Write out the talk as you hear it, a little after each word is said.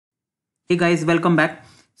Hey guys, welcome back.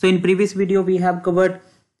 So in previous video we have covered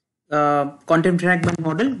content fragment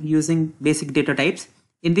model using basic data types.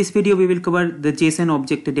 In this video we will cover the JSON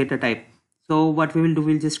object data type. So what we will do,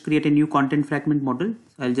 we'll just create a new content fragment model.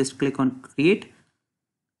 So I'll just click on create.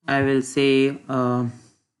 I will say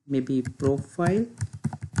maybe profile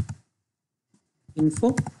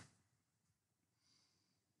info.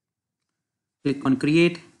 Click on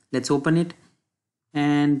create. Let's open it,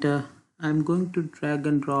 and I'm going to drag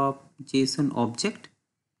and drop JSON object.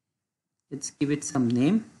 Let's give it some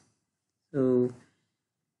name. So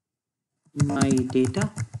my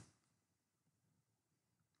data,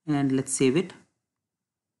 and let's save it.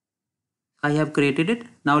 I have created it.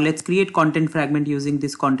 Now let's create content fragment using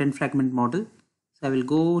this content fragment model. So I will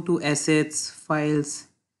go to assets, files.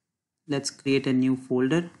 Let's create a new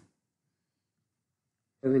folder.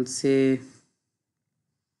 I will say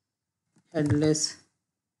Headless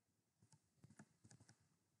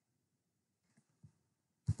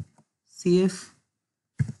CF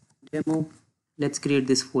demo. Let's create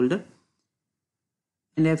this folder,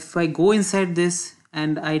 and if I go inside this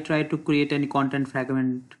and I try to create any content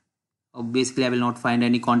fragment, basically I will not find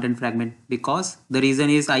any content fragment, because the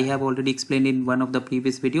reason is I have already explained in one of the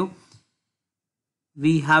previous video.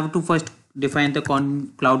 We have to first define the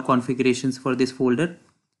cloud configurations for this folder.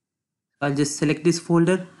 I'll just select this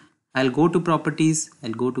folder. I'll go to properties,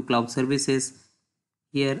 I'll go to cloud services.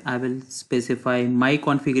 Here I will specify my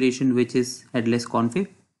configuration, which is headless config,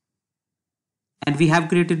 and we have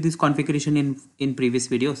created this configuration in previous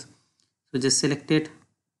videos. So just select it,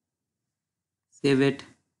 save it.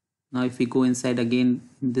 Now if we go inside again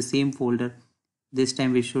in the same folder, this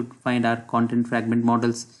time we should find our content fragment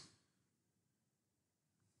models,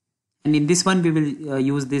 and in this one we will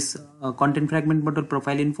use this content fragment model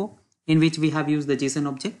profile info, in which we have used the JSON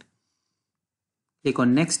object. Click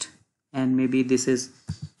on next, and maybe this is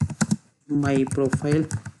my profile.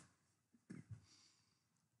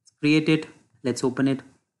 Create it. Let's open it,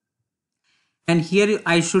 and here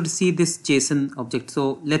I should see this JSON object.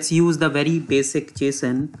 So let's use the very basic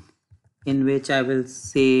JSON, in which I will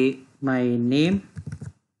say my name,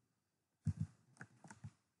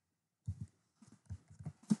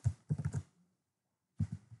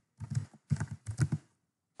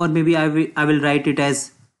 or maybe I will write it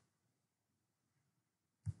as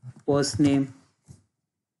first name,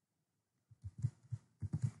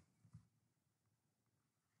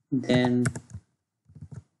 then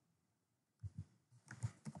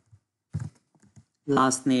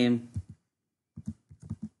last name,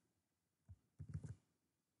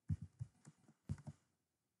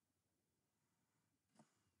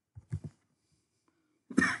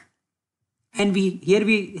 and here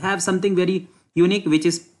we have something very unique, which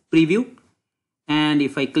is preview. And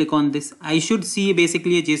if I click on this, I should see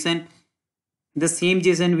basically a JSON, the same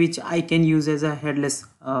JSON which I can use as a headless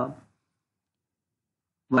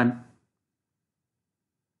one.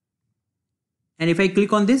 And if I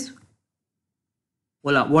click on this,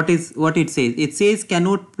 voila, what it says? It says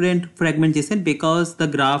cannot print fragment JSON because the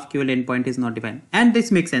GraphQL endpoint is not defined. And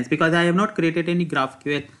this makes sense because I have not created any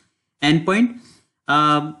GraphQL endpoint.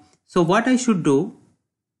 So what I should do,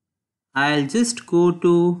 I'll just go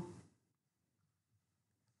to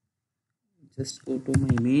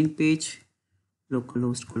my main page,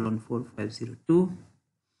 localhost :4502,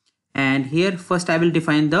 and here first I will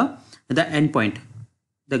define the endpoint,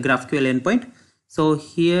 the GraphQL endpoint. So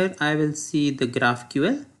here I will see the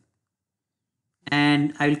GraphQL,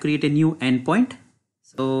 and I will create a new endpoint.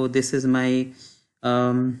 So this is my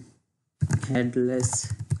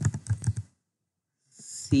headless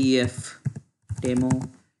CF demo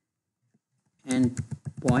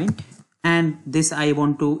endpoint, and this I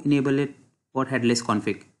want to enable it for headless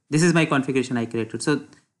config. This is my configuration I created. So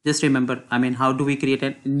just remember, how do we create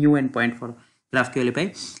a new endpoint for GraphQL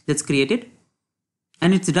API? Let's create it,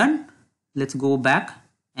 and it's done. Let's go back,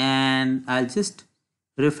 and I'll just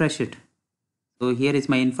refresh it. So here is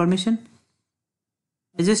my information.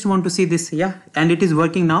 I just want to see this, yeah, and it is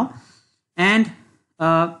working now. And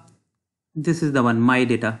this is the one, my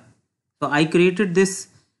data. So I created this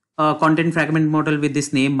content fragment model with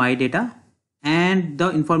this name, my data, and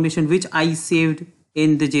the information which I saved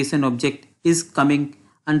in the JSON object is coming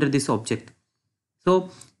under this object.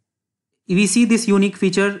 So we see this unique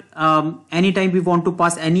feature. Anytime we want to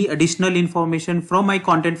pass any additional information from my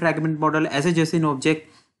content fragment model as a JSON object,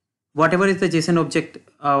 whatever is the JSON object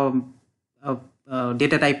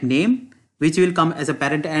data type name, which will come as a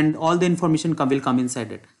parent, and all the information will come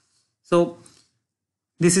inside it. So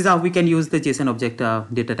this is how we can use the JSON object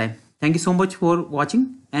data type. Thank you so much for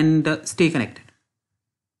watching, and stay connected.